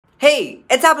Hey,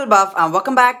 it's Apple Buff and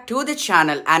welcome back to the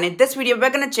channel, and in this video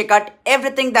we're gonna check out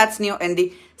everything that's new in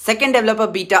the second developer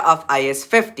beta of iOS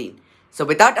 15. So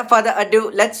without a further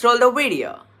ado, let's roll the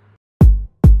video.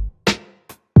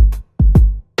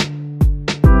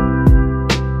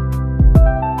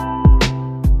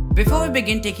 Before we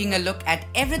begin taking a look at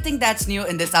everything that's new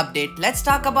in this update, let's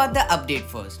talk about the update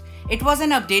first. It was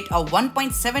an update of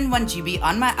 1.71 GB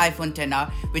on my iPhone XR,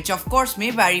 which of course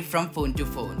may vary from phone to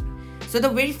phone. So the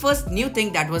very first new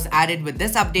thing that was added with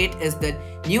this update is the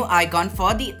new icon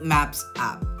for the Maps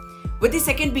app. With the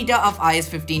second beta of iOS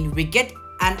 15, we get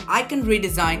an icon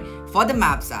redesign for the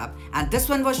Maps app, and this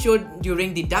one was showed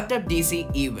during the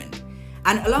WWDC event.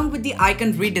 And along with the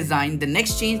icon redesign, the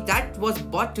next change that was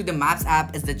brought to the Maps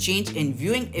app is the change in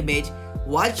viewing image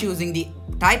while choosing the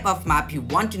type of map you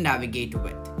want to navigate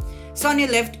with. So on your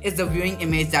left is the viewing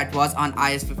image that was on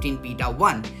iOS 15 beta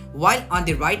 1, while on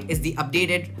the right is the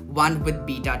updated one with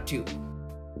beta 2.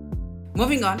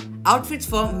 Moving on, outfits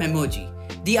for Memoji.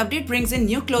 The update brings in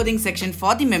new clothing section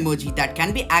for the Memoji that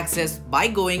can be accessed by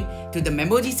going to the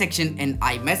Memoji section in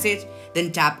iMessage,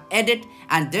 then tap edit,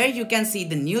 and there you can see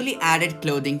the newly added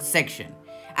clothing section.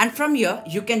 And from here,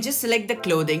 you can just select the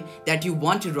clothing that you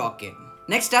want to rock in.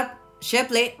 Next up,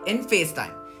 SharePlay in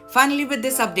FaceTime. Finally, with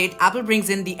this update, Apple brings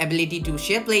in the ability to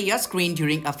SharePlay your screen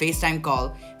during a FaceTime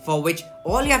call, for which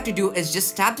all you have to do is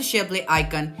just tap the SharePlay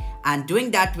icon, and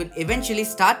doing that will eventually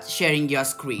start sharing your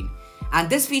screen. And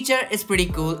this feature is pretty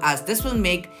cool, as this will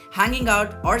make hanging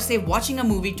out or say watching a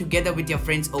movie together with your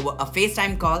friends over a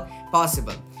FaceTime call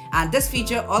possible. And this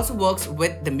feature also works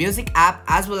with the Music app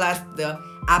as well as the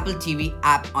Apple TV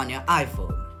app on your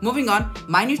iPhone. Moving on,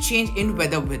 minute change in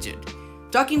weather widget.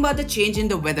 Talking about the change in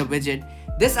the weather widget,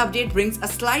 this update brings a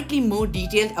slightly more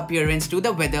detailed appearance to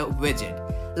the weather widget.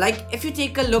 Like if you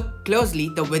take a look closely,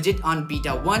 the widget on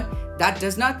beta 1 that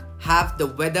does not have the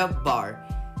weather bar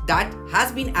that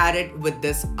has been added with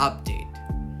this update.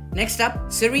 Next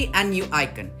up, Siri and new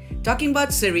icon. Talking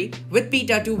about Siri, with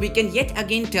beta 2 we can yet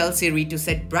again tell Siri to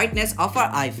set brightness of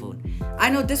our iPhone. I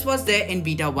know this was there in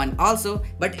beta 1 also,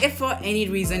 but if for any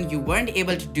reason you weren't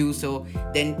able to do so,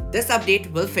 then this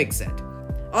update will fix it.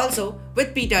 Also,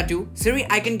 with beta 2, Siri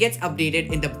icon gets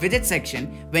updated in the widget section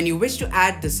when you wish to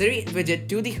add the Siri widget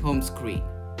to the home screen.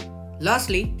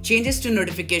 Lastly, changes to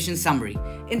notification summary.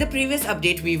 In the previous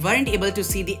update, we weren't able to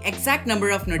see the exact number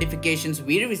of notifications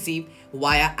we receive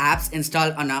via apps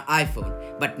installed on our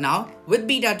iPhone, but now with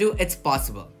beta 2 it's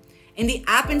possible. In the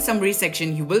app and summary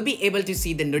section, you will be able to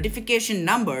see the notification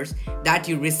numbers that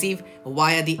you receive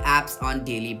via the apps on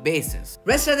daily basis.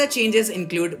 Rest of the changes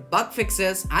include bug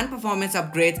fixes and performance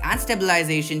upgrades and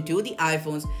stabilization to the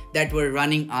iPhones that were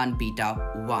running on beta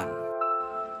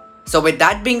 1. So with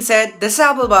that being said, this is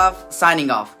Apple Buff signing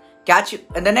off. Catch you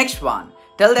in the next one.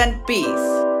 Till then,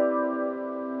 peace.